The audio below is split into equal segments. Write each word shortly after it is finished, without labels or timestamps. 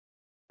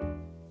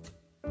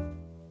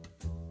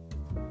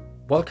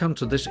Welcome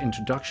to this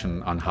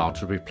introduction on how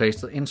to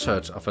replace the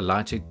inserts of a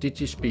Leitech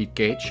Digi Speed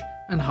gauge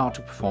and how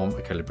to perform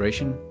a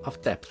calibration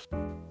of depth.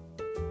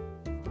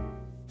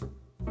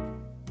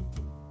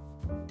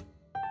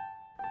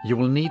 You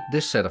will need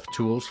this set of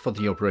tools for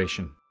the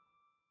operation.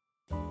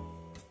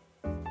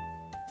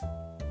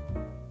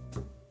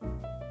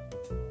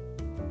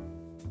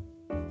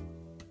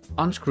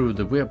 Unscrew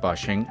the rear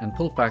bushing and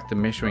pull back the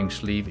measuring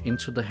sleeve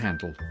into the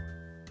handle.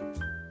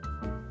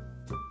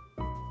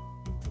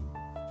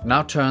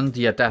 Now turn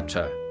the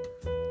adapter.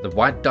 The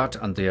white dot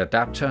on the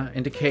adapter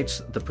indicates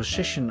the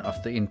position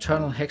of the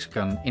internal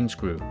hexagon in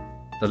screw.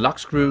 The lock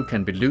screw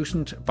can be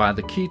loosened by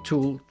the key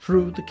tool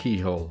through the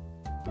keyhole.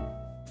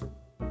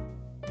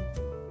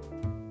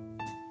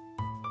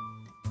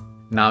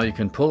 Now you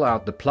can pull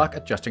out the plug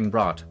adjusting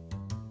rod.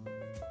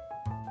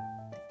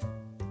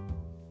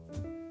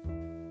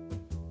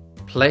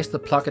 Place the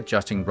plug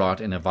adjusting rod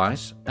in a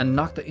vise and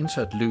knock the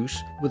insert loose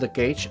with a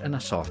gauge and a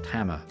soft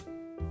hammer.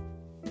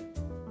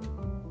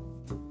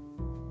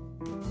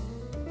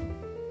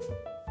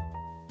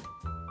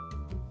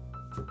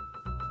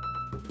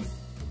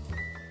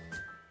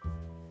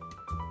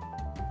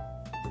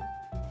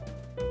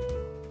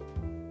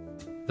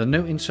 The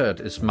new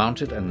insert is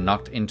mounted and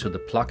knocked into the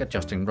plug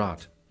adjusting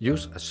rod.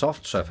 Use a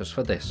soft surface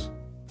for this.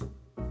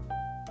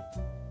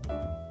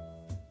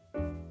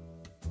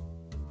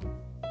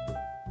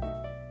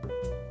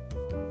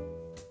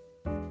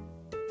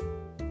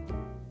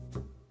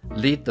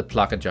 Lead the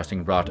plug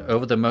adjusting rod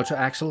over the motor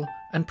axle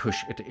and push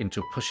it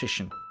into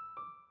position.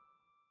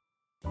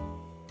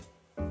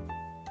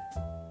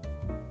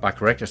 By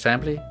correct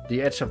assembly,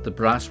 the edge of the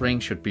brass ring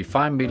should be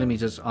 5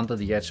 mm under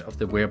the edge of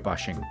the rear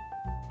bushing.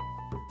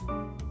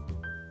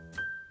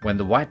 When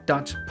the white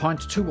dot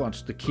points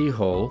towards the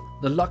keyhole,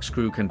 the lock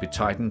screw can be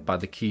tightened by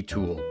the key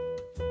tool.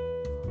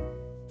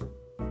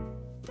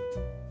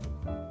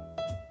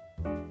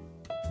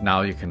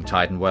 Now you can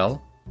tighten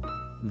well.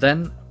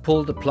 Then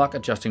pull the plug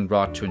adjusting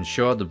rod to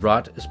ensure the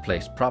rod is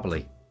placed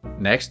properly.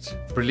 Next,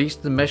 release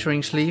the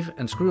measuring sleeve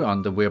and screw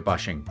on the rear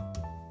bushing.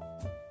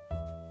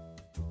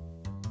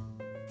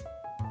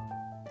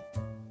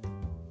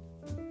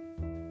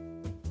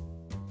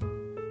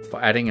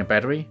 For adding a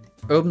battery,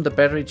 open the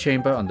battery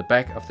chamber on the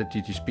back of the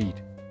Digi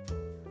Speed.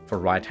 For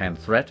right hand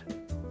thread,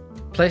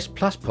 place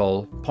plus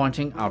pole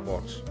pointing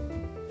outwards.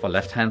 For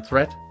left hand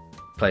thread,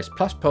 place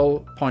plus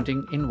pole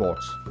pointing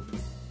inwards.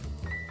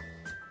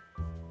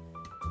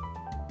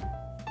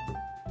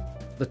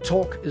 The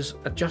torque is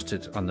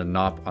adjusted on the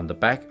knob on the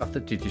back of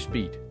the Digi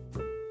Speed.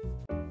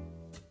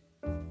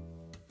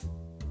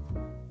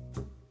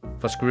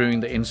 For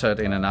screwing the insert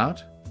in and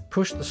out,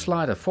 push the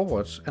slider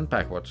forwards and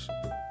backwards.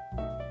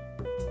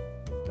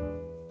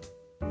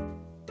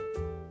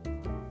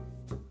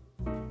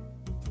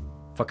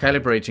 For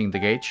calibrating the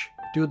gauge,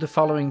 do the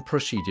following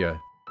procedure.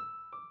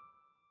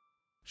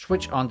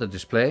 Switch on the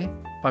display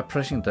by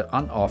pressing the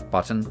on-off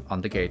button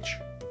on the gauge.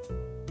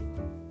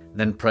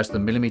 Then press the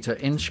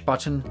mm/inch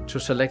button to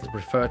select the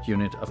preferred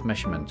unit of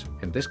measurement,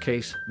 in this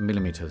case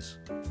millimeters.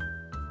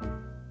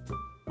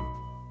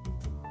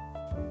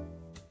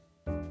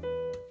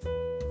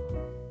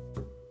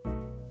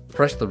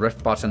 Press the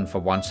ref button for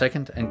 1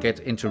 second and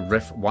get into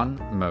ref 1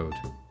 mode.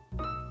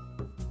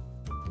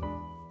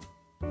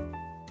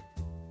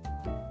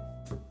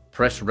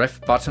 Press ref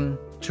button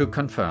to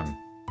confirm.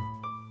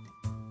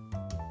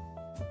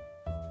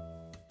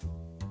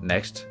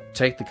 Next,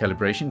 take the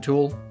calibration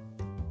tool.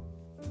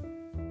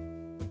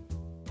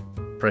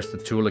 Press the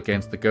tool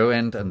against the go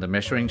end and the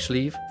measuring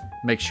sleeve.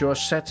 Make sure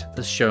set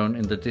is shown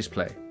in the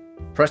display.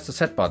 Press the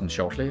set button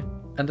shortly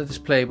and the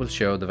display will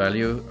show the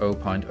value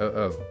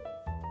 0.00.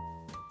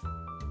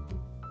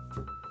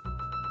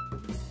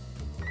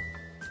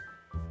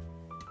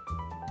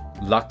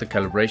 Lock the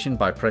calibration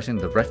by pressing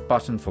the ref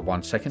button for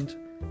 1 second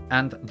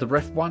and the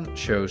ref 1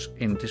 shows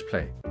in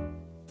display.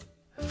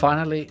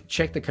 Finally,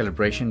 check the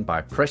calibration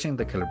by pressing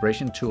the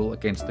calibration tool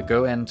against the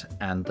go end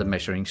and the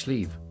measuring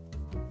sleeve.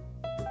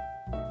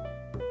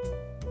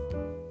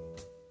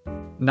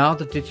 Now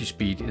the Digi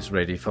Speed is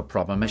ready for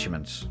proper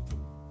measurements.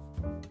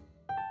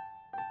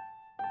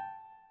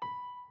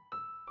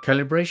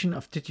 Calibration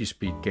of Digi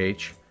Speed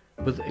gauge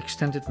with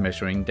extended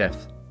measuring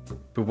depth.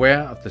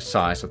 Beware of the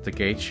size of the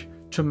gauge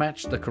to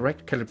match the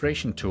correct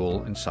calibration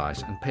tool in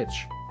size and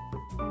pitch.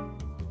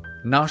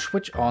 Now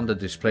switch on the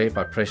display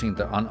by pressing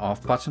the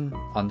on-off button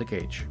on the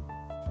gauge.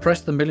 Press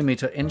the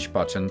mm/inch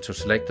button to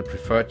select the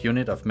preferred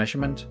unit of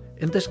measurement,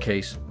 in this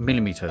case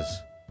millimeters.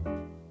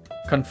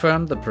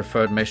 Confirm the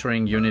preferred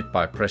measuring unit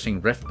by pressing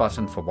ref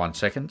button for 1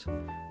 second.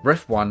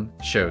 Ref 1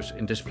 shows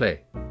in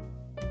display.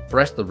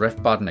 Press the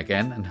ref button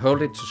again and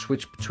hold it to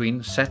switch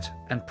between set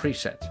and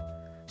preset.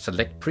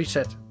 Select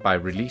preset by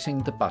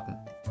releasing the button.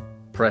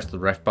 Press the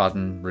ref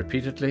button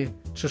repeatedly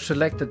to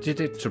select the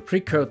digit to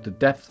pre-code the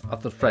depth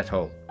of the thread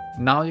hole.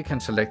 Now you can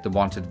select the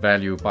wanted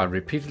value by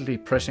repeatedly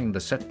pressing the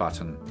set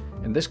button,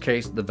 in this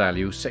case the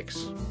value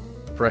 6.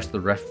 Press the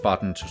ref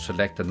button to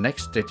select the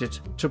next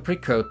digit to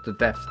pre-code the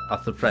depth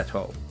of the thread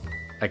hole.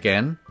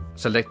 Again,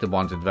 Select the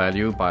wanted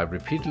value by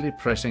repeatedly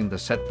pressing the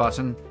set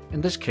button,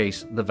 in this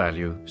case the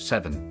value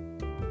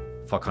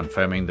 7. For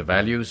confirming the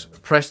values,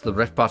 press the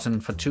red button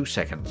for 2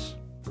 seconds.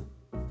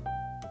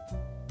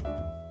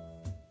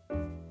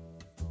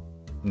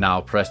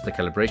 Now press the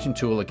calibration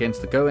tool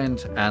against the go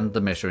end and the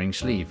measuring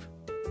sleeve.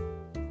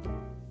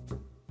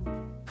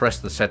 Press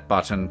the set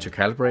button to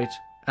calibrate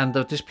and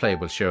the display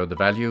will show the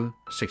value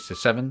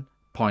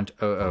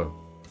 67.00.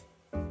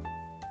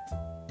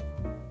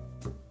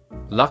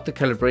 Lock the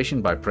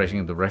calibration by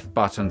pressing the ref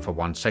button for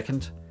 1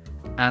 second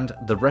and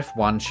the ref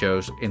 1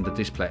 shows in the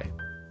display.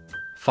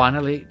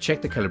 Finally, check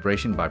the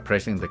calibration by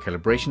pressing the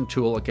calibration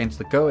tool against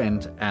the go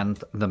end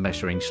and the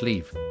measuring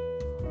sleeve.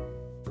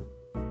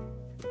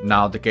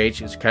 Now the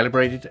gauge is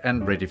calibrated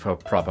and ready for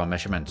proper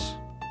measurements.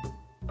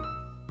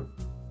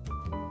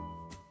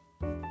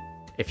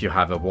 If you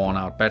have a worn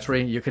out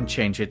battery, you can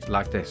change it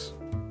like this.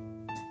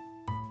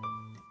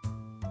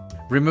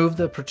 Remove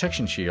the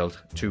protection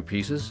shield, 2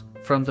 pieces,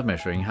 from the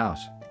measuring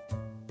house.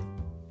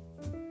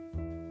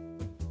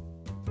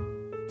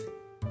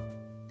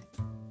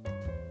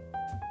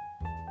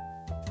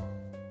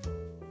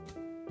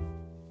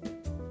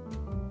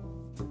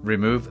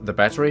 Remove the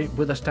battery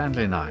with a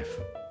Stanley knife.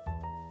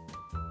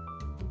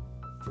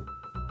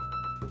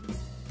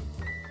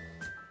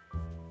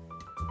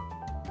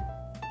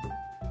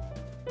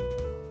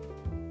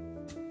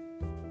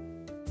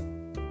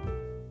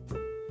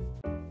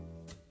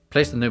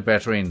 Place the new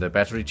battery in the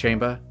battery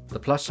chamber, the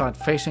plus side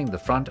facing the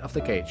front of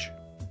the gauge.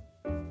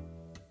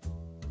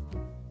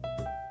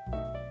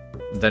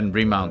 Then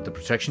remount the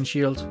protection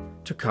shield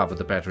to cover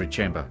the battery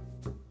chamber.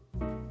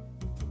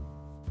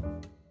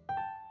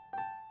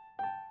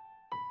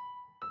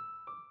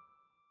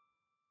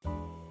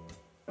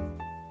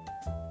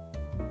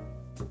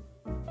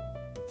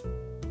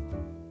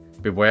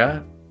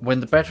 Beware, when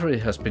the battery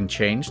has been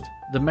changed,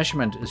 the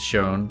measurement is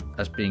shown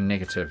as being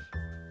negative.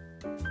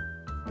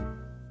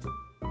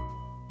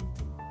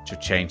 To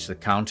change the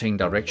counting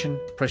direction,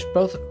 press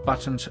both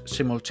buttons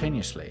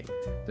simultaneously.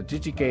 The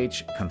Digi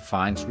gauge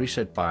confines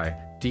reset by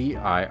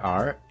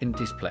DIR in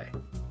display.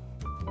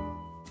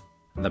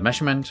 The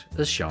measurement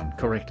is shown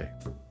correctly.